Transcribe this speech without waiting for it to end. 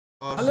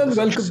Hello and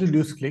welcome to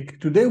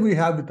NewsClick. Today we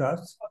have with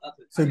us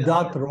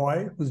Siddharthya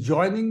Roy, who's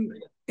joining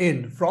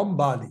in from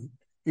Bali.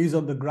 He's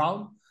on the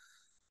ground.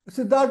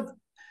 Siddharth,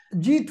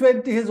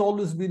 G20 has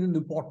always been an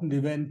important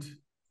event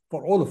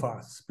for all of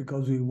us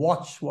because we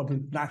watch what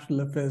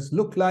international affairs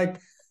look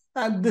like,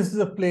 and this is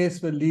a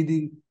place where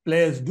leading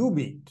players do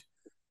meet.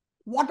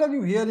 What are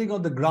you hearing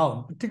on the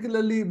ground,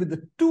 particularly with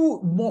the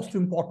two most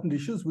important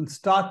issues? We'll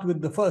start with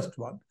the first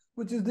one,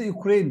 which is the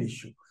Ukraine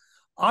issue.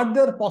 Are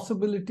there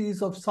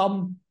possibilities of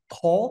some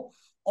thaw,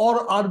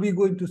 or are we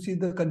going to see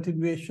the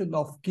continuation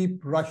of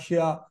keep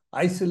Russia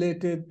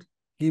isolated,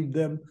 keep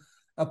them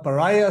a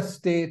pariah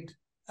state,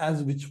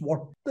 as which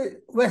what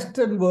the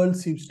Western world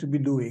seems to be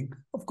doing,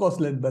 of course,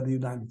 led by the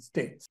United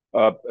States?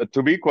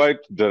 To be quite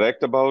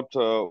direct about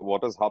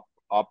what is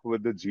up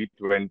with the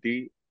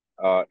G20,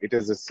 it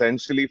is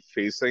essentially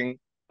facing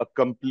a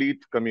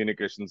complete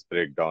communications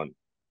breakdown,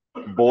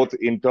 both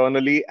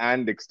internally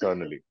and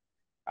externally.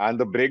 And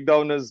the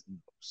breakdown is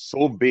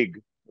so big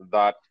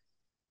that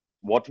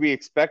what we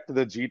expect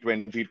the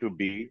G20 to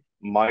be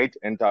might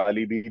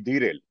entirely be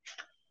derailed.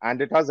 And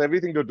it has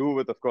everything to do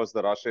with, of course,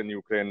 the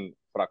Russian-Ukraine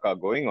fracas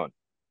going on.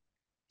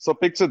 So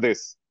picture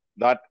this,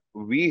 that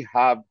we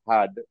have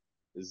had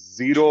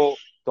zero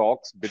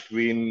talks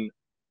between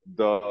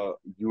the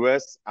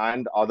US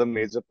and other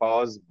major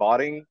powers,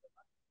 barring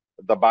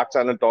the back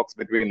channel talks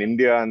between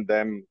India and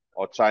them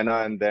or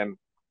China and them.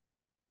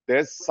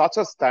 There's such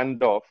a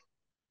standoff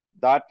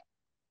that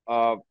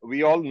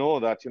we all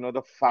know that,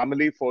 the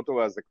family photo,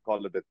 as they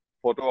call it, the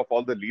photo of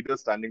all the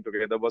leaders standing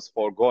together was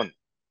foregone.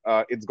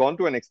 It's gone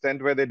to an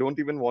extent where they don't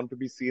even want to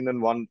be seen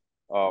in one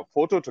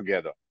photo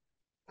together.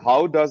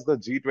 How does the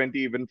G20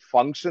 even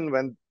function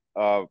when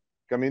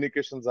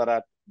communications are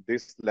at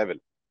this level?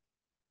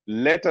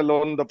 Let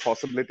alone the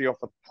possibility of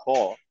a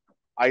thaw.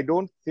 I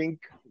don't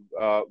think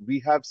we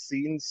have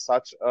seen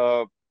such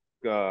a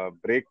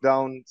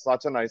breakdown,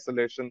 such an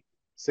isolation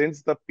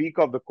since the peak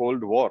of the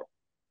Cold War.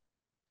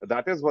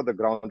 That is what the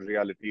ground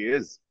reality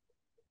is.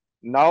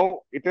 Now,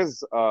 it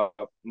is there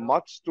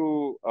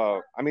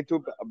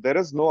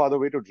is no other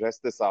way to dress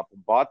this up,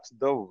 but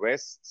the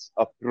West's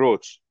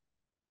approach,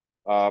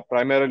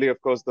 primarily, of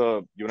course,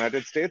 the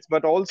United States,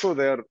 but also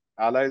their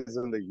allies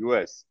in the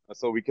US.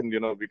 So we can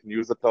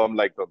use the term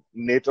like the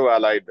NATO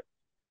allied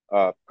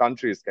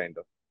countries, kind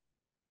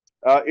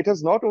of. It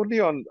is not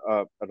only on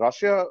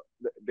Russia,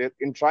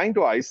 in trying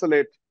to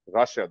isolate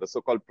Russia, the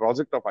so-called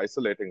project of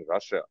isolating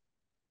Russia.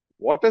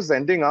 What is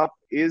ending up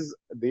is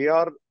they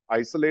are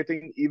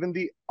isolating even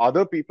the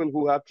other people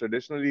who have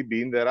traditionally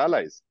been their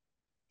allies.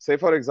 Say,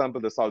 for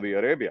example, the Saudi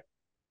Arabia.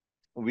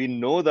 We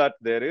know that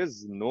there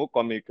is no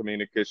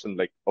communication,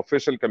 like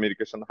official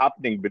communication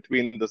happening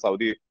between the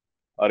Saudi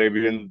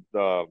Arabian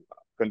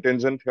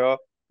contingent here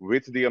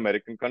with the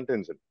American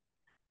contingent.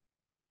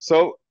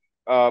 So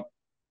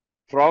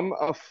from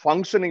a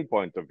functioning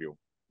point of view,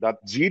 that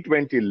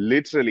G20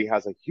 literally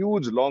has a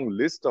huge long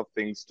list of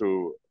things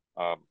to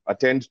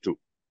attend to.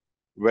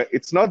 Where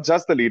it's not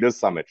just the leaders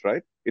summit,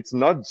 right? It's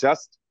not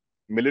just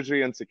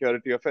military and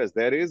security affairs.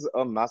 There is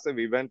a massive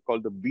event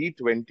called the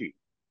B20,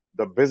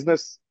 the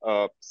business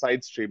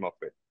side stream of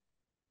it.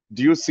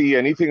 Do you see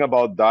anything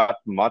about that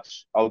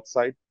much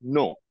outside?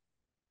 No.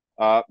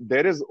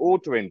 There is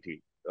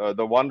O20,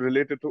 the one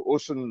related to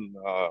ocean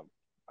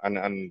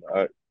and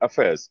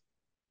affairs.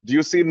 Do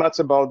you see much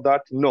about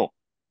that? No.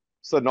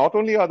 So not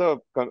only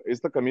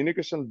is the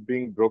communication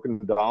being broken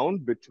down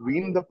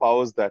between the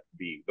powers that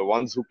be, the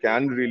ones who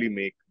can really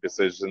make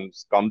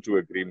decisions, come to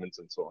agreements,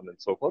 and so on and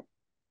so forth.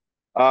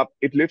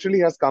 It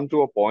literally has come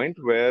to a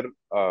point where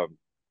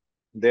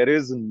there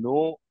is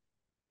no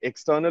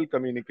external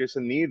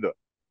communication either,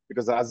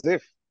 because as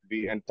if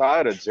the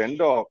entire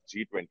agenda of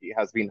G20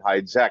 has been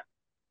hijacked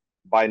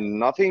by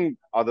nothing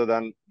other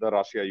than the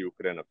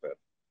Russia-Ukraine affair.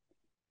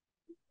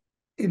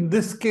 In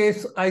this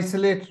case,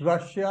 isolate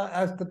Russia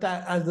as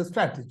the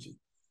strategy,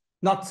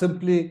 not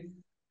simply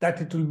that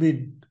it will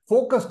be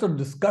focused on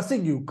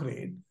discussing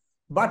Ukraine,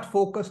 but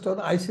focused on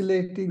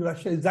isolating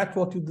Russia. Is that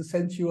the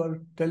sense you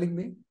are telling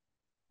me?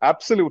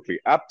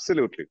 Absolutely,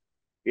 absolutely.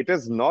 It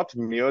is not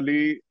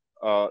merely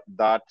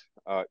that,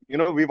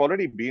 we've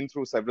already been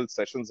through several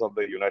sessions of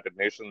the United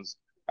Nations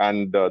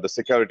and the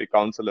Security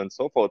Council and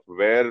so forth,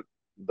 where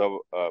the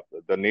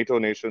NATO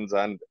nations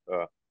and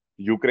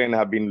Ukraine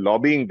have been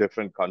lobbying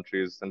different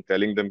countries and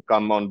telling them,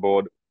 come on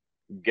board,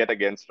 get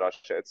against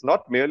Russia. It's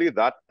not merely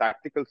that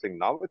tactical thing.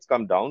 Now it's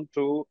come down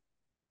to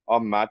a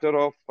matter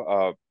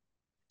of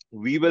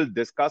we will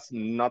discuss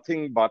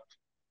nothing but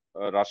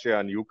Russia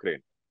and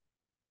Ukraine.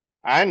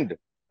 And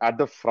at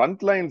the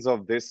front lines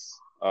of this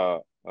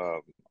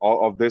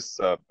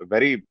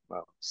very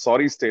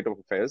sorry state of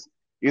affairs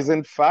is,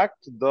 in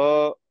fact,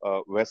 the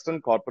Western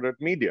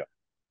corporate media.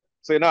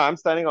 So, I'm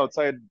standing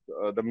outside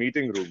the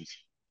meeting rooms.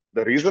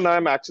 The reason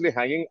I'm actually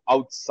hanging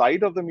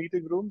outside of the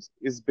meeting rooms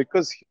is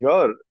because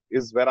here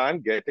is where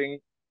I'm getting,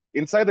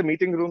 inside the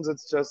meeting rooms,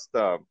 it's just,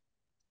 the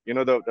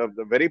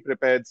very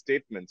prepared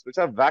statements, which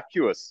are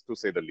vacuous, to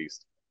say the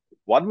least.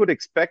 One would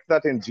expect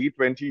that in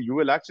G20, you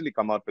will actually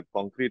come out with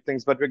concrete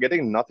things, but we're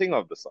getting nothing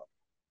of the sort.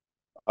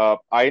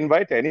 I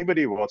invite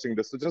anybody watching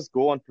this to just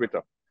go on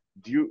Twitter.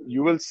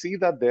 You will see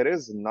that there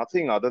is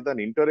nothing other than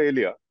inter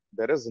alia.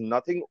 There is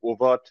nothing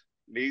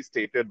overtly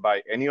stated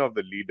by any of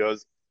the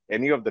leaders,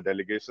 any of the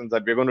delegations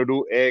that we're going to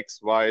do X,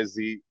 Y,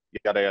 Z,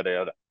 yada, yada,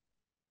 yada.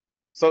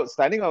 So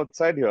standing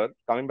outside here,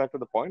 coming back to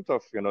the point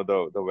of,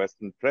 the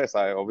Western press,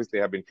 I obviously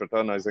have been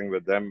fraternizing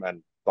with them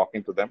and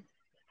talking to them.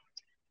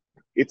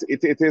 It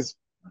is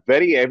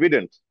very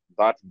evident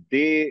that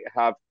they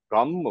have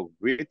come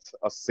with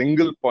a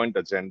single point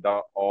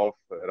agenda of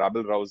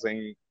rabble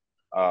rousing,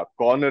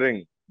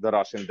 cornering the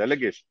Russian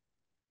delegation.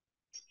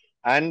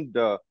 And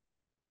the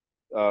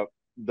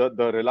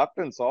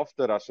reluctance of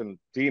the Russian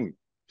team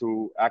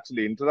to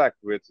actually interact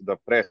with the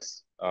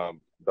press,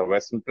 the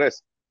Western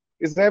press,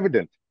 is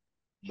evident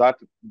that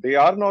they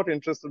are not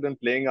interested in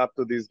playing up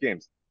to these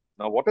games.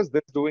 Now, what is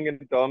this doing in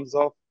terms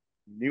of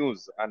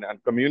news and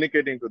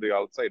communicating to the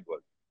outside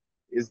world?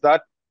 Is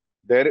that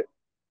there,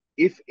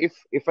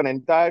 if an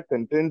entire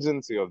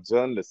contingency of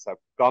journalists have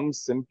come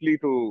simply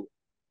to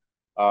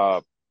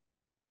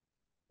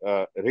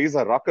raise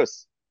a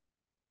ruckus,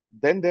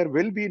 then there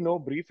will be no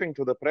briefing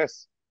to the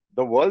press.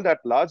 The world at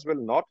large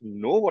will not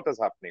know what is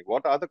happening.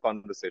 What are the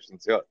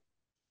conversations here?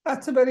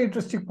 That's a very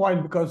interesting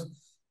point, because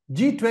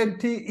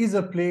G20 is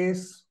a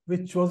place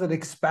which was an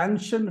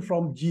expansion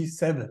from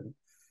G7.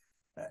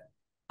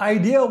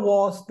 Idea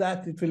was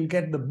that it will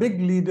get the big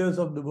leaders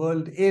of the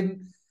world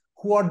in,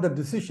 who are the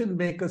decision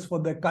makers for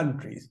their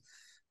countries.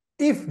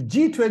 If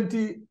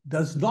G20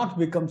 does not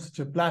become such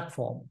a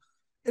platform,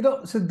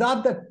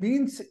 Siddharth, that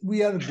means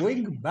we are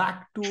going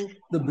back to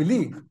the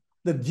belief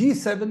that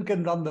G7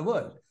 can run the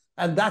world.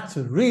 And that's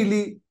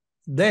really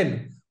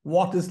then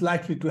what is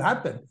likely to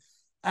happen.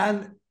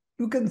 And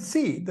you can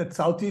see that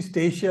Southeast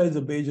Asia is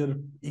a major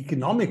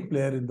economic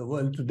player in the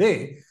world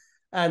today,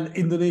 and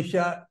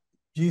Indonesia,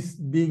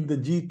 being the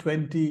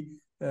G20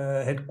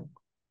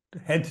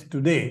 head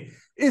today,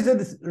 is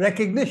a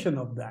recognition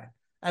of that.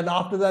 And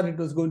after that, it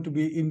was going to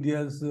be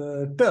India's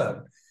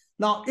turn.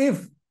 Now,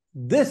 if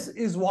this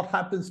is what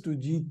happens to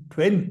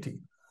G20,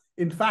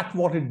 in fact,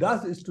 what it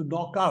does is to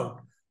knock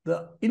out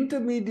the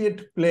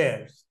intermediate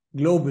players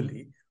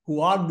globally,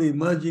 who are the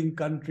emerging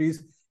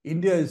countries.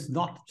 India is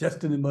not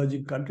just an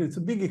emerging country. It's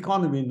a big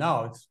economy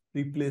now. It's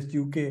replaced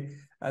UK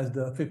as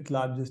the 5th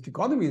largest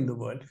economy in the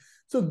world.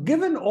 So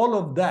given all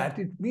of that,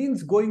 it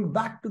means going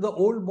back to the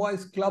old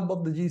boys club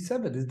of the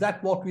G7. Is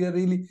that what we are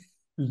really,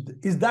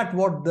 is that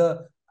what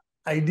the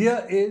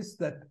idea is,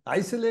 that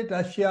isolate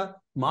Russia,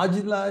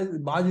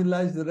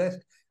 marginalize the rest,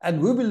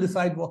 and we will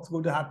decide what's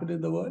going to happen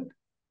in the world?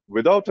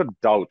 Without a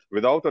doubt,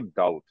 without a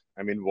doubt.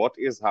 I mean, what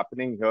is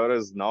happening here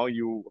is now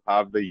you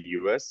have the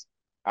US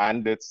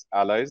and its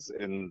allies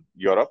in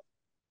Europe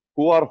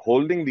who are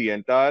holding the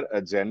entire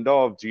agenda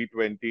of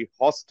G20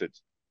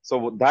 hostage.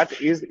 So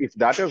that is, if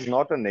that is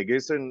not a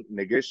negation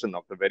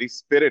of the very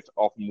spirit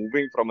of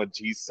moving from a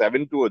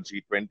G7 to a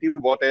G20,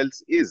 what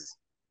else is?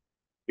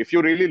 If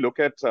you really look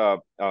at, there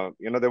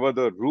were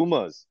the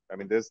rumors. I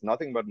mean, there's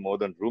nothing but more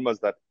than rumors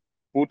that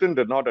Putin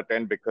did not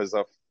attend because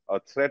of a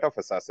threat of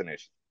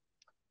assassination.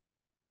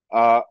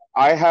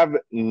 I have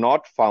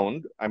not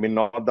found, I mean,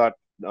 not that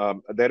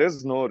there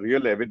is no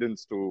real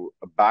evidence to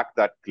back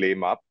that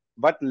claim up,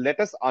 but let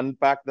us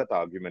unpack that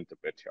argument a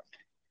bit here.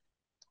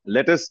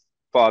 Let us,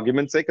 for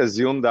argument's sake,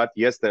 assume that,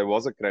 yes, there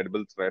was a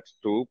credible threat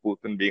to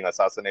Putin being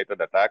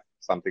assassinated, attacked,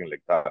 something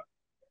like that.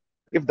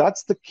 If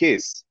that's the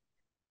case,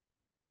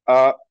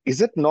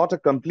 is it not a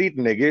complete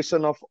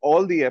negation of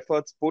all the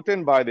efforts put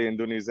in by the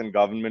Indonesian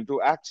government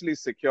to actually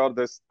secure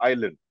this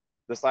island?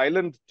 This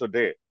island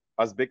today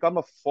has become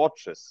a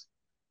fortress.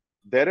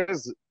 There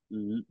is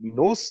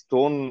no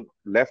stone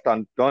left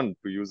unturned,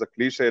 to use a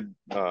cliched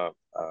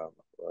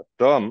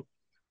term,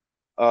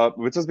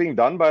 which is being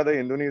done by the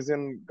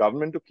Indonesian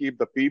government to keep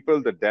the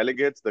people, the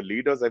delegates, the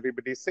leaders,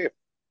 everybody safe.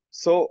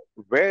 So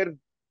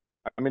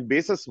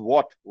basis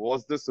what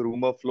was this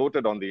rumor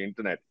floated on the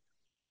internet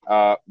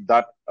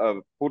that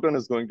Putin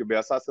is going to be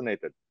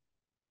assassinated?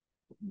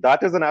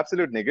 That is an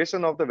absolute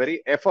negation of the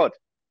very effort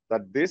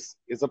that this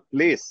is a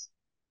place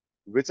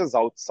which is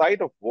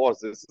outside of wars.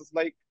 This is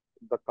like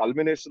the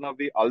culmination of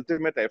the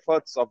ultimate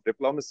efforts of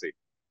diplomacy,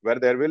 where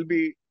there will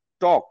be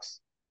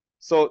talks.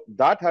 So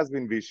that has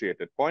been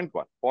vitiated, point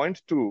one.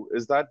 Point two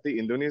is that the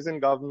Indonesian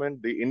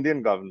government, the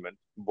Indian government,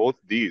 both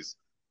these,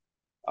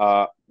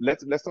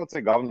 let's not say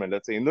government,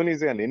 let's say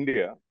Indonesia and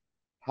India,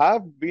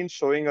 have been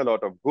showing a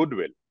lot of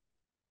goodwill.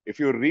 If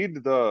you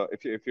read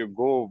if you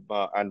go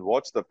and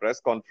watch the press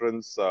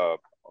conference,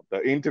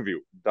 the interview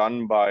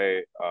done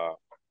by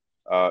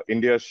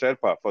India's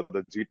Sherpa for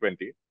the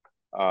G20,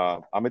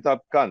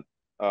 Amitabh Kant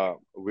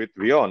with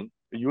Rion,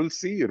 you'll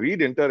see,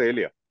 read inter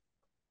alia.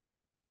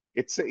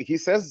 He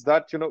says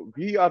that,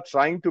 we are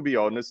trying to be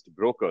honest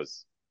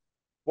brokers.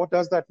 What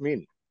does that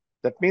mean?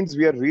 That means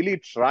we are really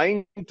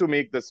trying to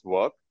make this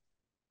work,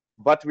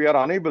 but we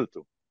are unable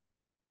to.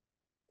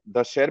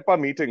 The Sherpa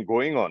meeting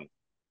going on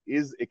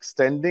is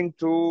extending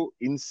to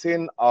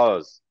insane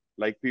hours.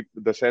 like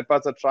people, the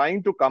Sherpas are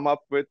trying to come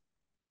up with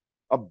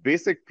a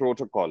basic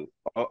protocol,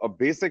 a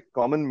basic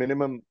common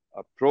minimum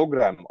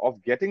program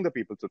of getting the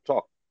people to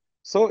talk.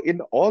 So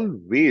in all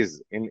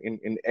ways,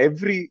 in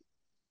every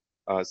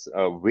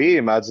way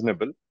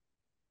imaginable,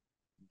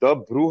 the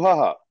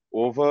brouhaha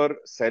over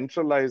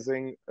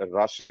centralizing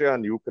Russia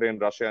and Ukraine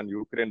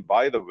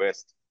by the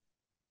West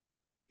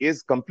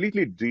is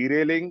completely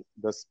derailing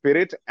the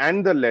spirit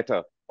and the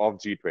letter of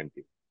G20.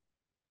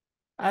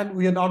 And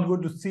we are not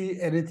going to see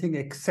anything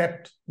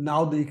except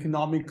now the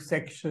economic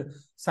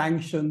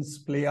sanctions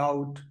play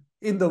out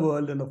in the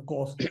world. And of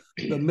course,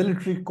 the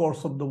military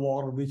course of the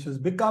war, which has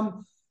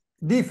become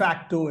de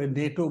facto a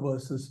NATO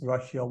versus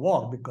Russia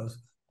war, because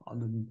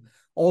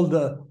all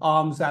the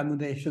arms,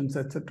 ammunitions,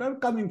 etc., are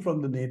coming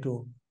from the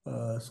NATO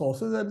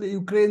sources. And the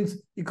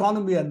Ukraine's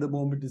economy at the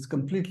moment is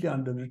completely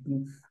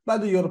underwritten by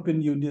the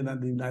European Union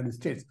and the United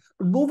States.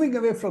 But moving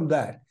away from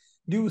that,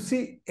 do you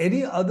see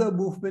any other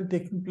movement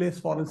taking place,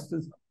 for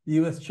instance,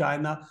 US,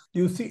 China? Do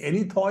you see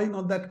any thawing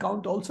on that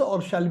count also?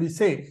 Or shall we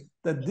say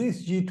that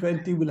this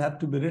G20 will have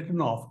to be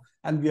written off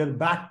and we are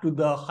back to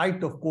the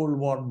height of Cold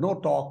War, no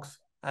talks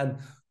and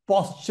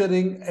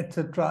posturing,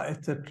 etc.,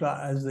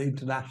 as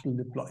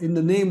the in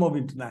the name of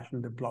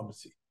international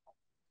diplomacy?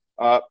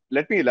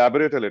 Let me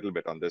elaborate a little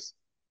bit on this.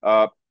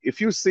 If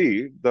you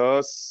see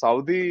the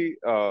Saudi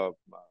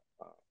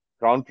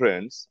Crown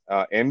Prince,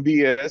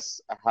 MBS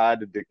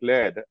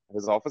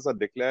his office had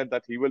declared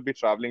that he will be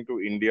traveling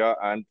to India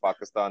and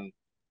Pakistan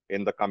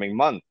in the coming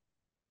month.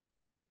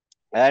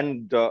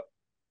 And the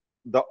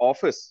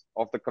office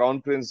of the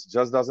Crown Prince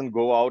just doesn't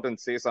go out and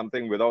say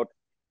something without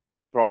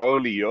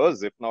probably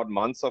years, if not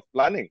months of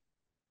planning.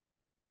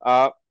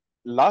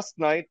 Last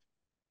night,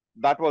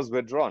 that was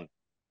withdrawn.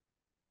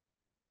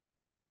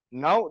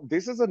 Now,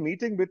 this is a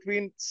meeting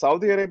between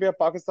Saudi Arabia,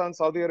 Pakistan,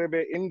 Saudi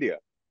Arabia, India.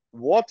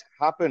 What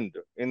happened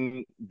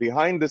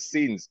behind the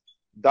scenes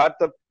that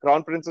the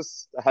Crown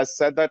Princess has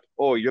said that,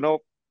 oh,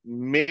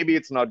 maybe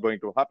it's not going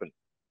to happen?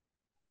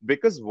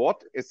 Because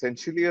what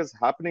essentially is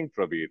happening,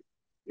 Prabir,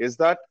 is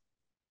that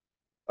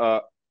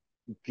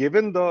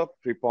given the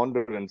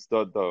preponderance,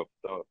 the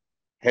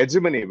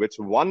hegemony which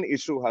one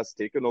issue has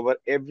taken over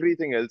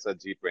everything else at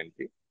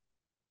G20,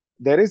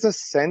 there is a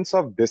sense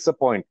of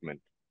disappointment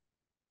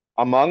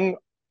among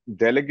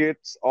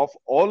delegates of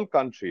all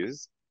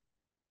countries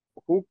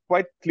who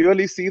quite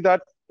clearly see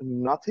that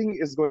nothing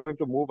is going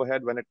to move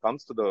ahead when it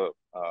comes to the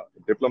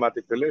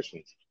diplomatic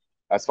relations.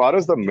 As far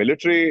as the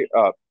military,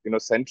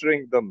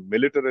 centering the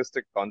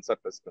militaristic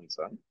concept is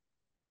concerned,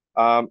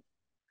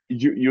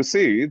 you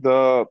see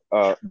the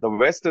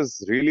West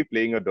is really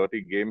playing a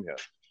dirty game here.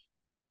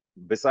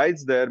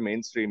 Besides their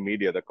mainstream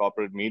media, the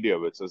corporate media,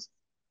 which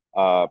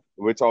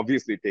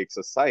obviously takes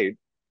a side,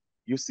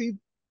 you see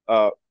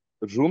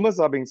rumors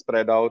are being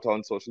spread out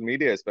on social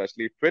media,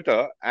 especially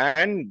Twitter.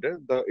 And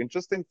the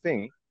interesting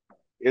thing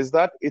is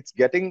that it's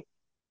getting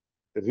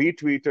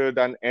retweeted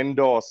and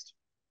endorsed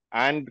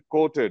and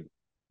quoted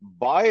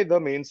by the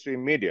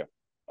mainstream media.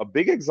 A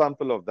big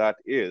example of that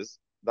is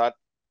that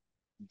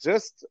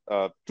just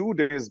 2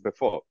 days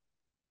before,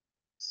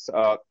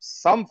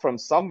 from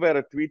somewhere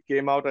a tweet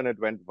came out and it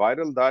went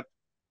viral that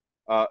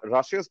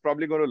Russia is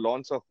probably going to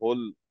launch a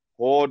whole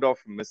horde of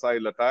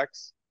missile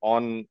attacks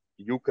on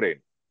Ukraine.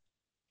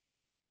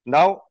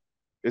 Now,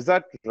 is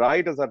that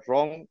right? Is that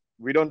wrong?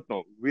 We don't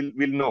know. We'll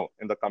know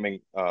in the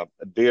coming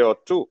day or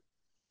two.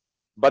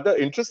 But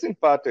the interesting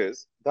part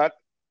is that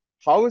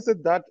how is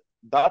it that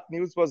that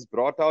news was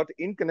brought out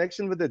in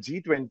connection with the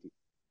G20?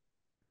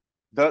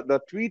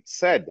 The tweet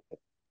said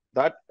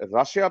that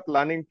Russia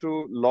planning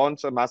to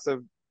launch a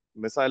massive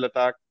missile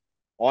attack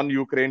on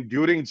Ukraine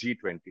during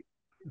G20.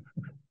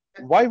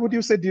 Why would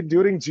you say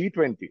during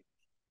G20?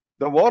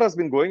 The war has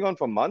been going on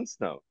for months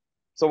now.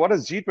 So what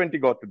has G20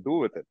 got to do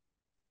with it?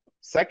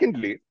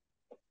 Secondly,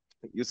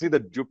 you see the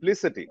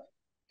duplicity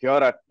here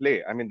at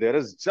play. I mean, there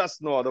is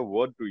just no other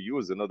word to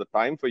use. The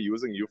time for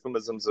using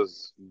euphemisms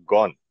is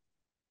gone.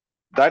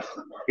 That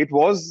it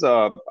was,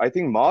 I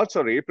think, March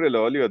or April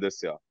earlier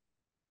this year,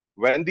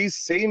 when the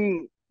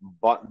same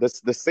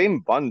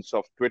bunch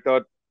of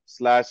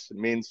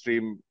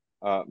Twitter/mainstream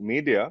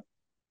media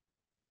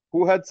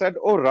who had said,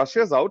 oh,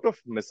 Russia's out of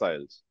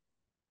missiles.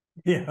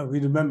 Yeah, we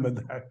remember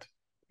that.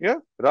 Yeah,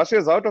 Russia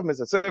is out of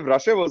missiles. So if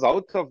Russia was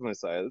out of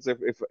missiles,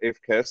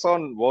 if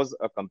Kherson was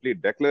a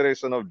complete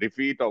declaration of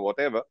defeat or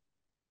whatever,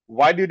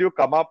 why did you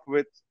come up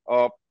with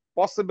a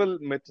possible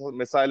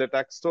missile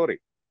attack story?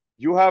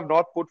 You have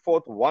not put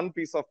forth one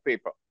piece of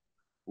paper,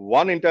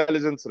 one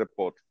intelligence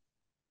report,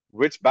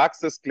 which backs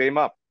this claim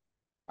up.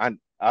 And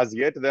as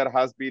yet, there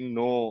has been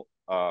no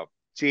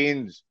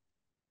change.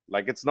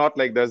 Like, it's not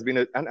like there's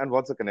been and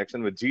what's the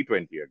connection with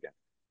G20 again?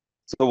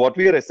 So what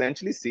we are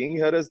essentially seeing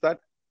here is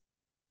that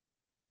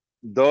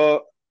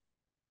the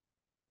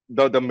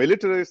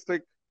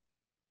militaristic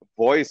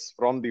voice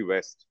from the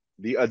West,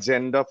 the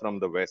agenda from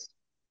the West,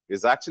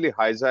 is actually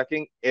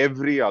hijacking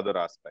every other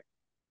aspect.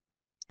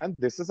 And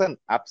this is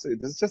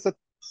just a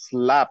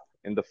slap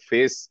in the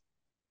face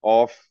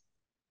of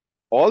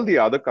all the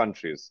other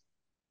countries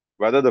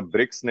whether the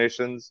BRICS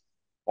nations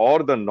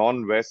or the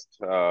non-West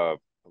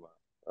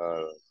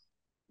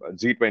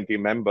G20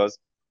 members,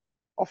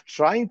 of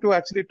trying to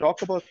actually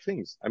talk about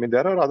things. I mean,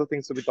 there are other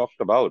things to be talked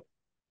about.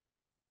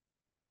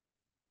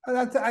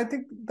 I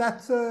think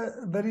that's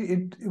a very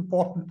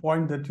important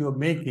point that you're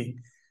making.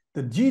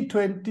 The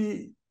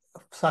G20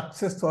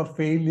 success or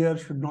failure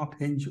should not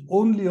hinge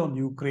only on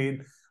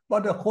Ukraine,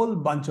 but a whole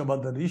bunch of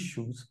other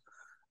issues.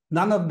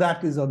 None of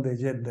that is on the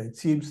agenda. It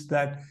seems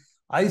that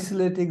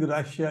isolating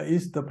Russia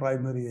is the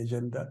primary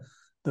agenda.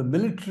 The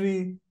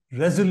military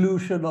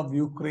resolution of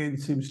Ukraine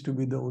seems to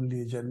be the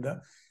only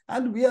agenda.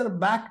 And we are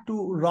back to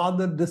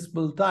rather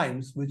dismal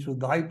times, which was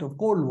the height of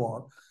Cold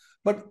War.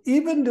 But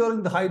even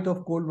during the height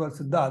of Cold War,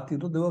 Siddharth,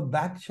 there were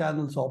back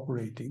channels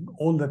operating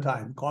all the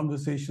time.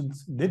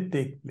 Conversations did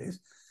take place.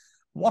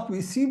 What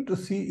we seem to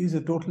see is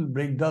a total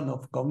breakdown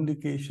of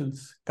communications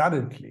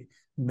currently.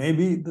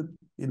 Maybe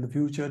in the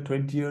future,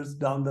 20 years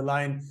down the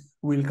line,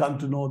 we'll come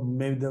to know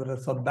maybe there are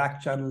some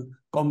back channel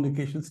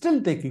communication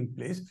still taking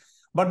place.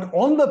 But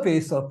on the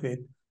face of it,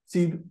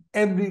 see,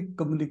 every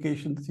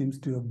communication seems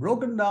to have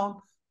broken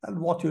down. And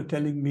what you're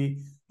telling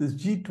me, this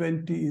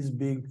G20 is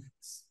being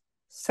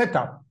set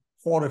up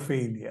for a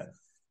failure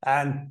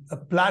and a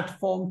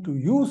platform to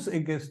use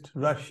against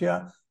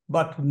Russia,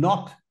 but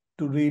not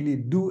to really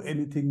do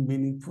anything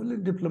meaningful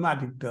in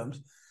diplomatic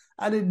terms.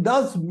 And it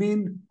does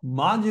mean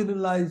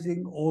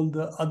marginalizing all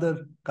the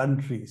other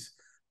countries,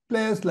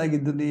 players like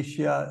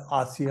Indonesia,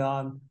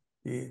 ASEAN,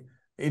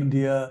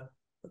 India,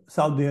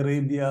 Saudi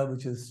Arabia,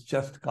 which has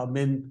just come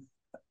in.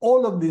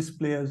 All of these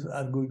players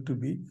are going to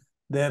be,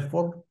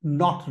 therefore,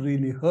 not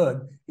really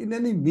heard in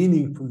any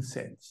meaningful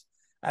sense.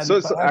 And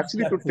so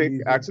actually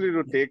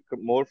to take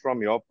more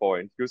from your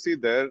point, you see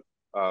there,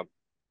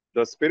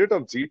 the spirit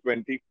of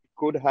G20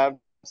 could have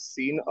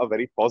seen a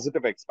very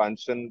positive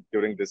expansion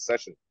during this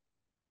session.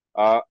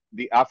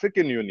 The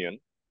African Union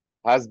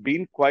has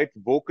been quite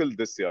vocal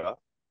this year,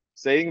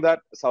 saying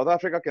that South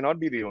Africa cannot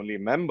be the only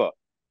member.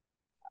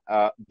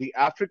 The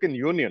African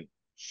Union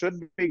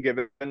should be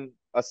given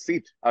a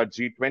seat at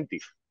G20.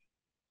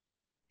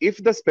 If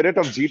the spirit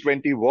of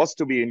G20 was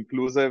to be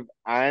inclusive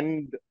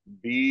and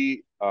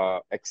be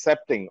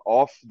accepting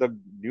of the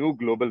new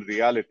global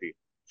reality,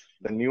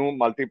 the new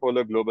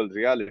multipolar global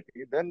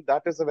reality, then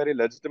that is a very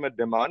legitimate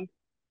demand.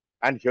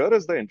 And here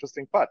is the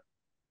interesting part.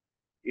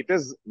 It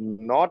is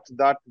not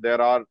that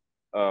there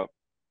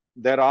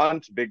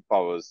aren't big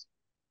powers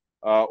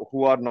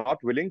who are not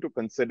willing to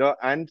consider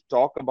and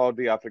talk about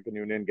the African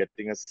Union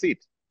getting a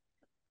seat.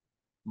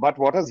 But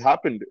what has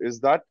happened is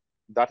that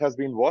has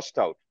been washed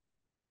out.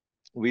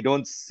 We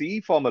don't see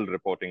formal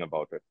reporting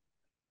about it.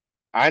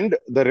 And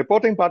the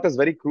reporting part is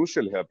very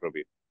crucial here,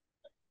 Prabir.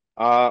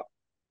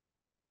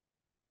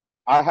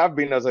 I have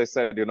been, as I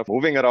said,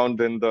 moving around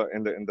in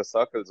the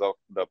circles of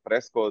the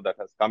press corps that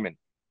has come in.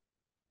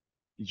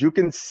 You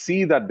can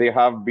see that they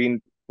have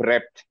been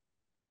prepped.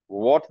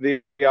 What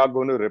they are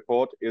going to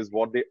report is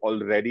what they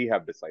already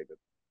have decided.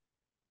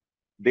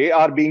 They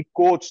are being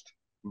coached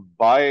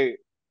by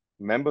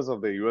members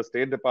of the US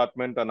State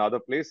Department and other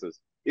places.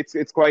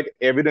 It's quite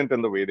evident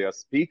in the way they are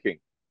speaking.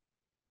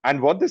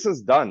 And what this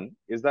has done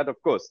is that,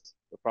 of course,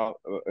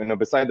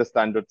 beside the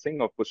standard thing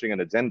of pushing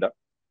an agenda,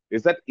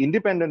 is that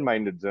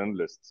independent-minded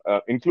journalists,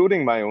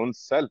 including my own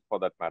self for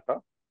that matter,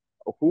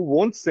 who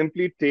won't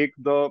simply take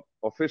the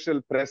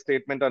official press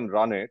statement and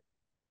run it,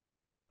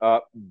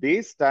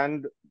 they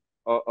stand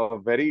a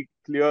very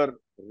clear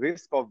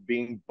risk of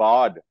being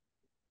barred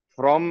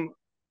from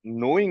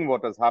knowing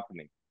what is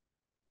happening.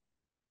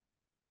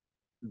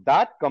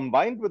 That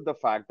combined with the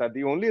fact that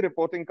the only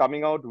reporting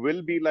coming out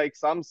will be like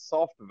some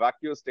soft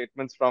vacuous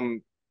statements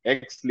from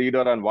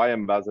ex-leader and Y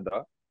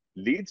ambassador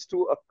leads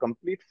to a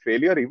complete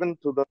failure even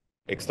to the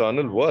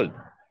external world.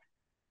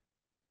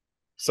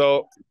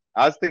 So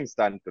as things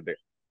stand today,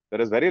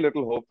 there is very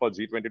little hope for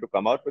G20 to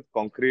come out with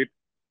concrete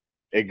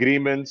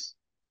agreements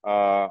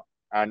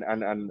and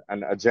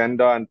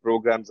agenda and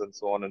programs and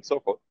so on and so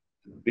forth.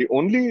 The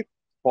only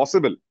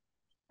possible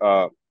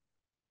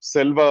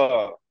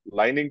silver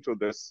lining to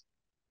this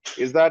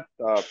is that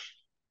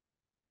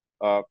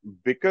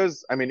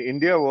because, I mean,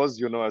 India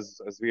was,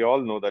 as we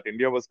all know, that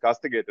India was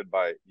castigated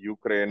by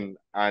Ukraine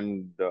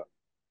and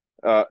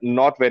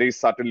not very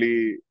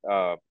subtly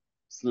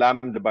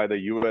slammed by the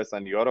US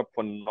and Europe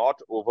for not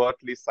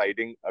overtly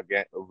siding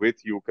with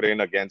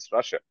Ukraine against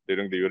Russia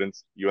during the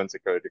UN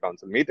Security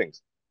Council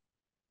meetings.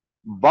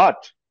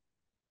 But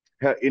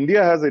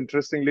India has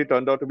interestingly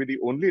turned out to be the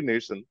only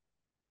nation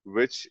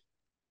which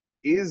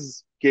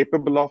is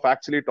capable of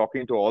actually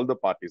talking to all the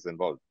parties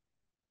involved.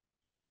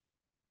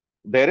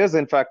 There is,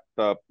 in fact,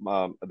 there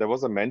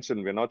was a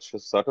mention, we're not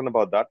certain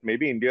about that.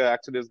 Maybe India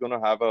actually is going to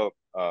have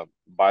a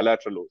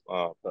bilateral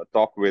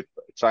talk with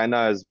China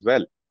as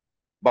well.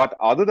 But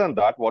other than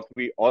that, what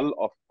we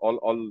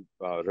all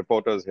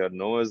reporters here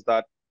know is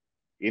that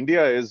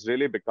India is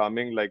really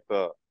becoming like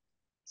the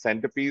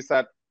centerpiece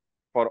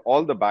for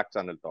all the back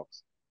channel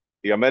talks.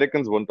 The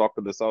Americans won't talk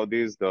to the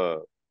Saudis,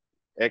 the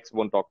X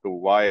won't talk to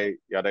Y,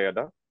 yada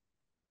yada.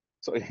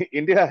 So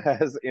India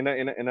has in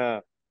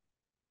a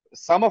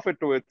some of it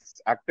to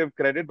its active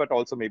credit, but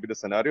also maybe the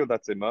scenario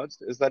that's emerged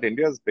is that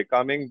India is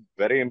becoming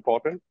very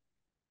important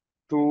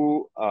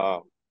to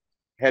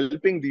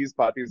helping these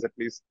parties at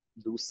least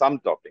do some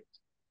talking.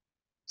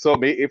 So,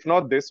 if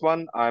not this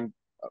one, I'm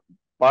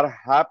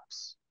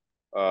perhaps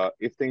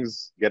if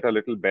things get a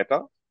little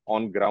better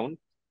on ground,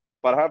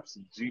 perhaps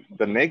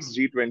the next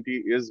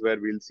G20 is where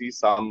we'll see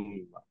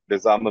some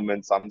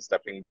disarmament, some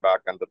stepping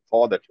back, and the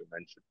thaw that you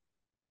mentioned.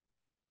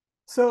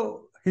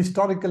 So,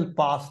 historical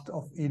past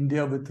of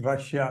India with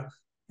Russia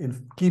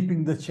in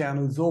keeping the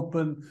channels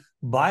open,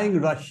 buying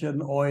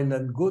Russian oil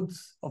and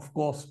goods, of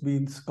course,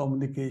 means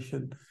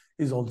communication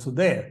is also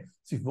there.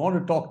 So if you want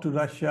to talk to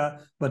Russia,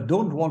 but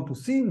don't want to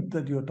seem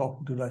that you're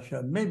talking to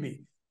Russia,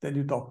 maybe then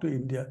you talk to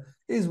India,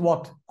 is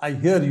what I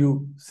hear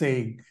you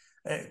saying.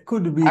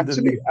 Could be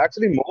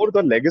actually more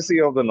the legacy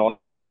of the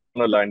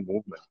non-aligned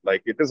movement.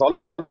 Like it is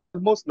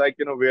almost like,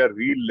 we are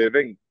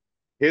reliving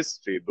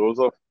history. Those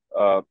of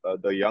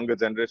the younger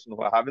generation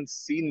who haven't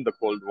seen the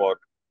Cold War,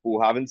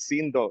 who haven't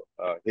seen the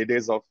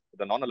heydays of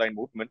the non-aligned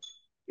movement,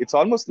 it's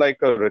almost like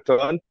a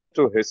return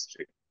to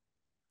history.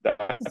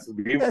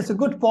 That's a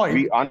good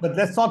point, but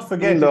let's not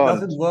forget it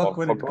doesn't work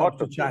when it comes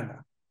to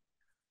China.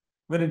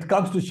 When it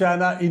comes to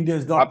China, India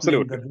is not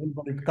playing that role.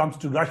 When it comes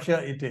to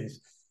Russia, it is.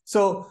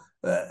 So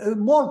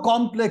more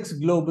complex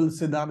global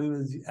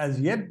scenarios as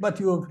yet, but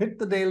you have hit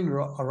the nail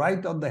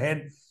right on the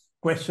head.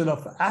 Question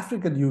of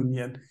African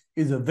Union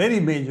is a very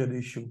major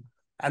issue.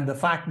 And the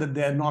fact that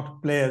they are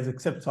not players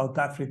except South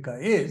Africa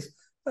is,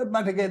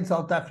 but again,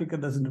 South Africa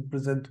doesn't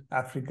represent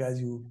Africa,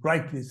 as you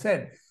rightly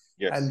said.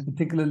 Yes. And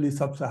particularly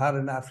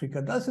sub-Saharan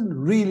Africa doesn't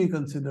really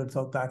consider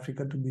South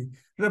Africa to be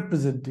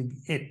representing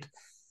it.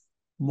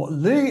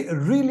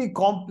 Really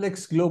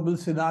complex global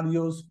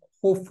scenarios,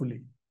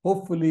 hopefully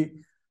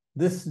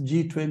this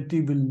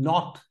G20 will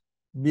not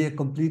be a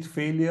complete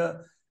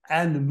failure,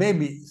 and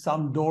maybe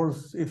some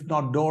doors, if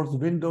not doors,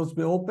 windows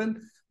may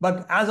open.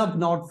 But as of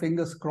now,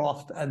 fingers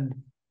crossed, and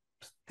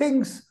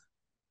things,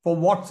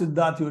 from what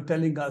Siddharth you're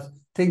telling us,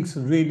 things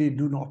really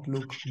do not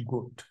look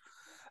good.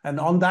 And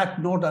on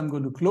that note, I'm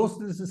going to close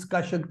this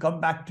discussion,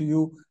 come back to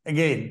you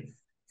again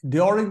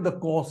during the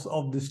course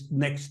of this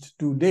next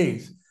 2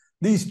 days,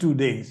 these 2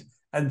 days,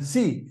 and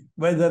see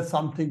whether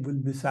something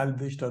will be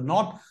salvaged or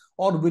not,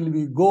 or will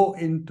we go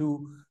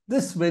into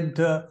this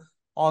winter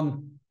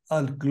on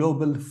a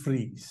global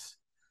freeze.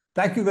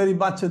 Thank you very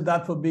much,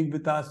 Siddharth, for being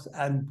with us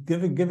and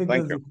giving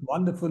us this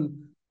wonderful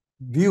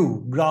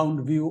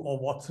ground view of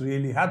what's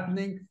really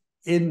happening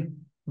in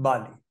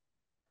Bali.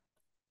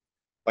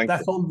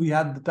 That's all we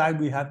have, the time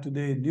we have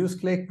today in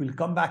NewsClick. We'll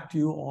come back to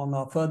you on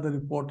our further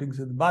reportings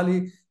in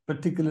Bali,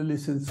 particularly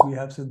since we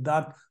have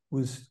Siddharth,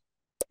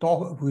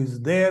 who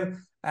is there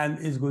and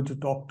is going to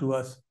talk to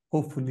us,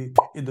 hopefully,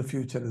 in the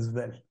future as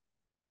well.